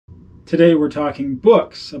Today we're talking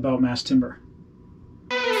books about mass timber.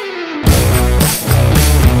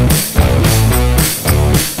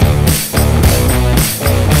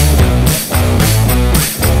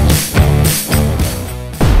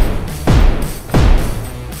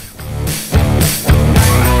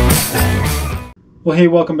 Well, hey,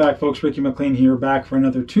 welcome back, folks. Ricky McLain here, back for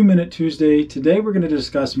another 2-Minute Tuesday. Today we're going to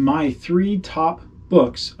discuss my 3 top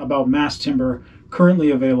books about mass timber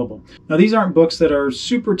currently available. Now, these aren't books that are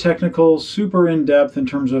super technical, super in-depth in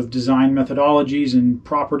terms of design methodologies and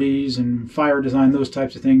properties and fire design, those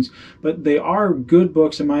types of things, but they are good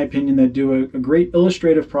books, in my opinion, that do a great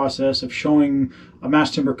illustrative process of showing a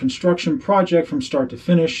mass timber construction project from start to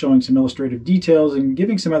finish, showing some illustrative details and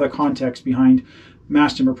giving some other context behind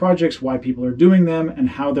mass timber projects, why people are doing them, and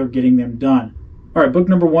how they're getting them done. All right, book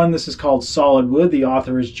number 1, this is called Solid Wood. The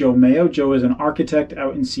author is Joe Mayo. Joe is an architect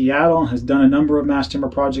out in Seattle, has done a number of mass timber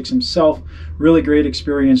projects himself, really great,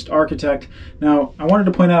 experienced architect. Now, I wanted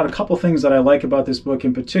to point out a couple things that I like about this book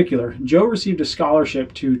in particular. Joe received a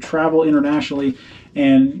scholarship to travel internationally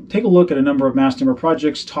and take a look at a number of mass timber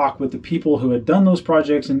projects, talk with the people who had done those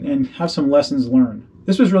projects, and have some lessons learned.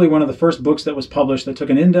 This was really one of the first books that was published that took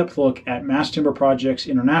an in-depth look at mass timber projects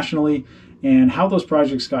internationally and how those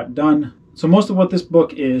projects got done. So most of what this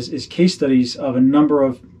book is case studies of a number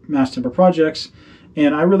of mass timber projects,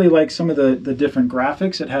 and I really like some of the different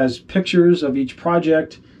graphics. It has pictures of each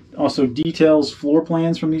project, also details floor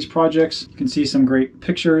plans from these projects. You can see some great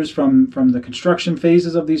pictures from the construction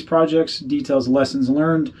phases of these projects, details lessons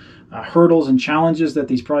learned, hurdles and challenges that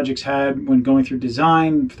these projects had when going through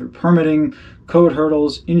design, through permitting, code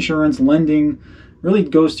hurdles, insurance, lending. Really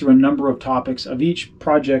goes through a number of topics of each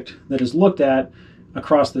project that is looked at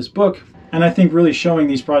across this book. And I think really showing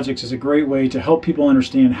these projects is a great way to help people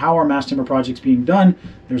understand how are mass timber projects being done.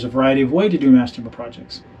 There's a variety of ways to do mass timber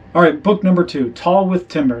projects. All right, book number 2, Tall with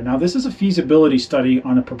Timber. Now, this is a feasibility study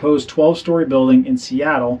on a proposed 12-story building in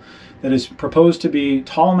Seattle that is proposed to be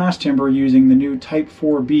tall mass timber using the new Type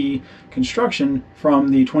 4B construction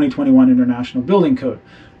from the 2021 International Building Code.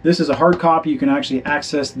 This is a hard copy. You can actually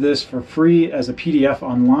access this for free as a PDF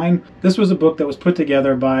online. This was a book that was put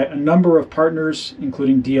together by a number of partners,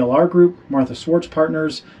 including DLR Group, Martha Swartz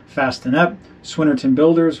Partners, Fast & Ep, Swinnerton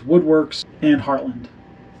Builders, WoodWorks, and Heartland.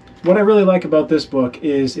 What I really like about this book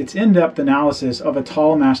is its in-depth analysis of a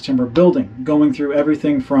tall mass timber building, going through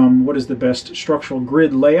everything from what is the best structural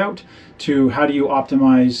grid layout to how do you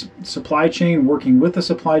optimize supply chain, working with the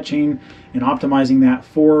supply chain and optimizing that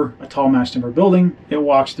for a tall mass timber building. It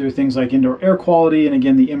walks through things like indoor air quality and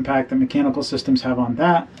again the impact that mechanical systems have on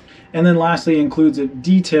that. And then lastly includes a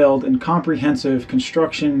detailed and comprehensive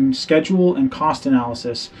construction schedule and cost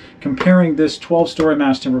analysis, comparing this 12-story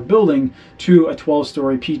mass timber building to a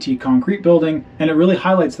 12-story PT concrete building. And it really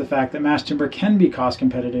highlights the fact that mass timber can be cost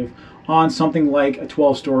competitive on something like a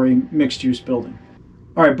 12-story mixed-use building.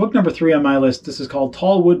 All right, book number 3 on my list, this is called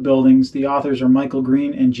Tall Wood Buildings. The authors are Michael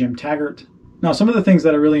Green and Jim Taggart. Now, some of the things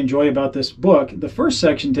that I really enjoy about this book, the first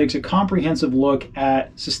section takes a comprehensive look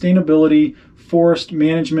at sustainability, forest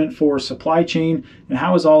management for supply chain, and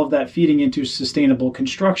how is all of that feeding into sustainable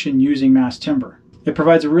construction using mass timber. It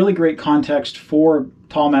provides a really great context for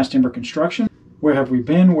tall mass timber construction. Where have we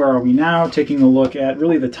been? Where are we now? Taking a look at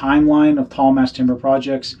really the timeline of tall mass timber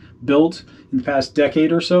projects built in the past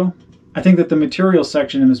decade or so. I think that the materials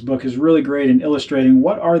section in this book is really great in illustrating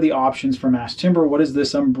what are the options for mass timber. What is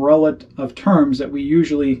this umbrella of terms that we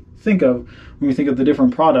usually think of when we think of the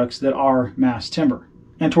different products that are mass timber.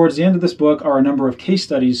 And towards the end of this book are a number of case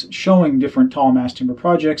studies showing different tall mass timber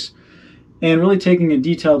projects and really taking a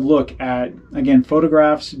detailed look at, again,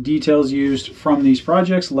 photographs, details used from these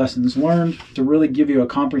projects, lessons learned, to really give you a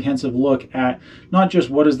comprehensive look at not just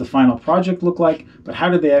what does the final project look like, but how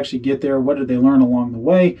did they actually get there, what did they learn along the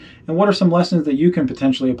way, and what are some lessons that you can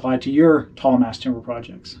potentially apply to your tall mass timber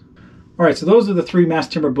projects. All right, so those are the 3 mass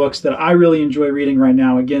timber books that I really enjoy reading right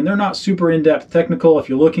now. Again, they're not super in-depth technical. If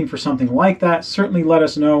you're looking for something like that, certainly let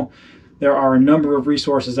us know. There are a number of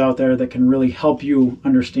resources out there that can really help you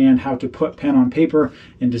understand how to put pen on paper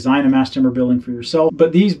and design a mass timber building for yourself.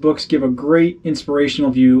 But these books give a great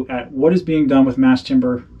inspirational view at what is being done with mass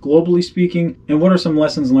timber, globally speaking, and what are some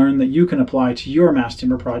lessons learned that you can apply to your mass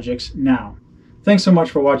timber projects now. Thanks so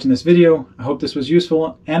much for watching this video. I hope this was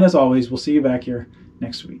useful, and as always, we'll see you back here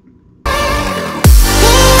next week.